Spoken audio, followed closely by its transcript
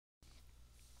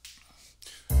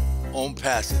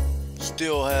ONPASSIVE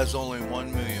still has only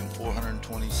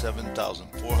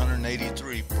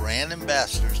 1,427,483 brand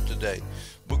ambassadors today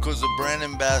because the brand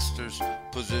ambassador's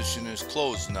position is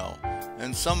closed now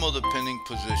and some of the pending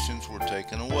positions were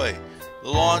taken away. The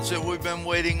launch that we've been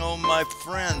waiting on, my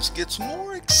friends, gets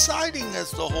more exciting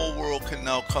as the whole world can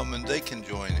now come and they can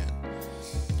join in.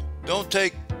 Don't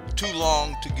take too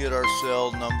long to get our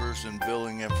cell numbers and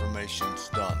billing informations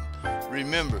done.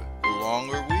 Remember, the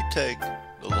longer we take,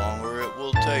 the longer it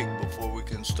will take before we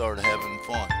can start having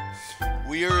fun.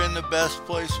 We are in the best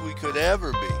place we could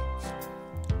ever be.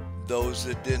 Those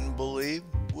that didn't believe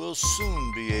will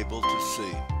soon be able to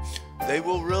see. They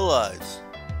will realize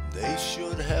they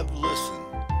should have listened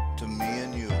to me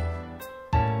and you.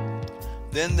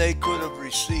 Then they could have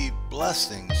received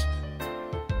blessings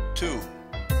too.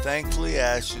 Thankfully,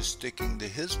 Ash is sticking to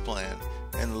his plan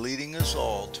and leading us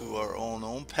all to our own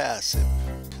ONPASSIVE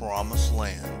promised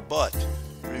land. But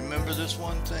remember, this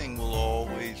one thing will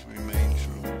always remain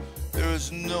true. There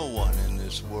is no one in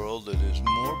this world that is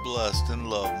more blessed and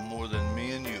loved more than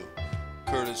me and you.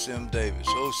 Curtis M. Davis,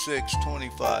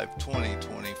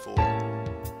 06-25-2024.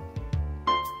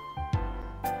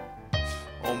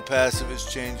 ONPASSIVE is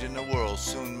changing the world,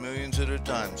 soon millions at a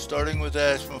time, starting with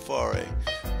Ash Mafare.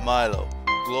 Milo,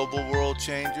 global world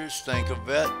changers, think of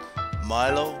vet.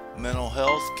 Milo, mental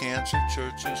health, cancer,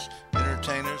 churches,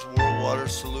 entertainers, world water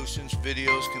solutions.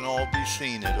 Videos can all be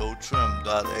seen at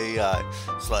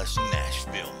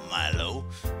otrim.ai/NashvilleMilo.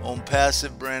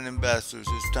 ONPASSIVE brand ambassadors,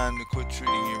 it's time to quit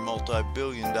treating your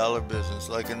multi-billion-dollar business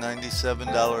like a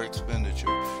 $97 expenditure.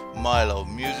 Milo,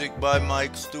 music by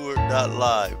Mike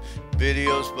Stewart.live,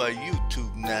 videos by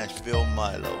YouTube Nashville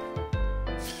Milo.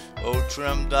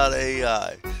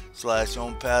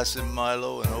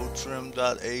 otrim.ai/ONPASSIVEMILO and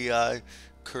otrim.ai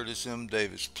Curtis M.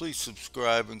 Davis. Please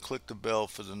subscribe and click the bell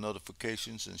for the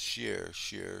notifications and share.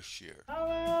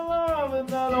 I'm loving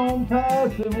that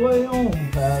ONPASSIVE way,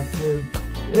 ONPASSIVE.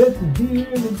 It's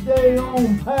here today,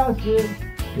 ONPASSIVE.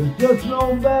 There's just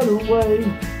no better way.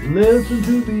 Listen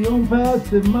to the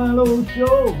ONPASSIVE Milo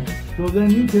show, so then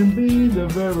you can be the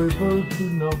very first to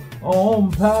know.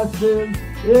 ONPASSIVE,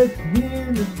 it's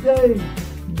here today.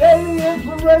 Daily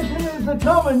inspiration is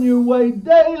coming your way.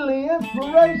 Daily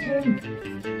inspiration.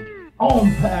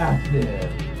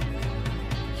 ONPASSIVE.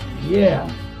 Yeah.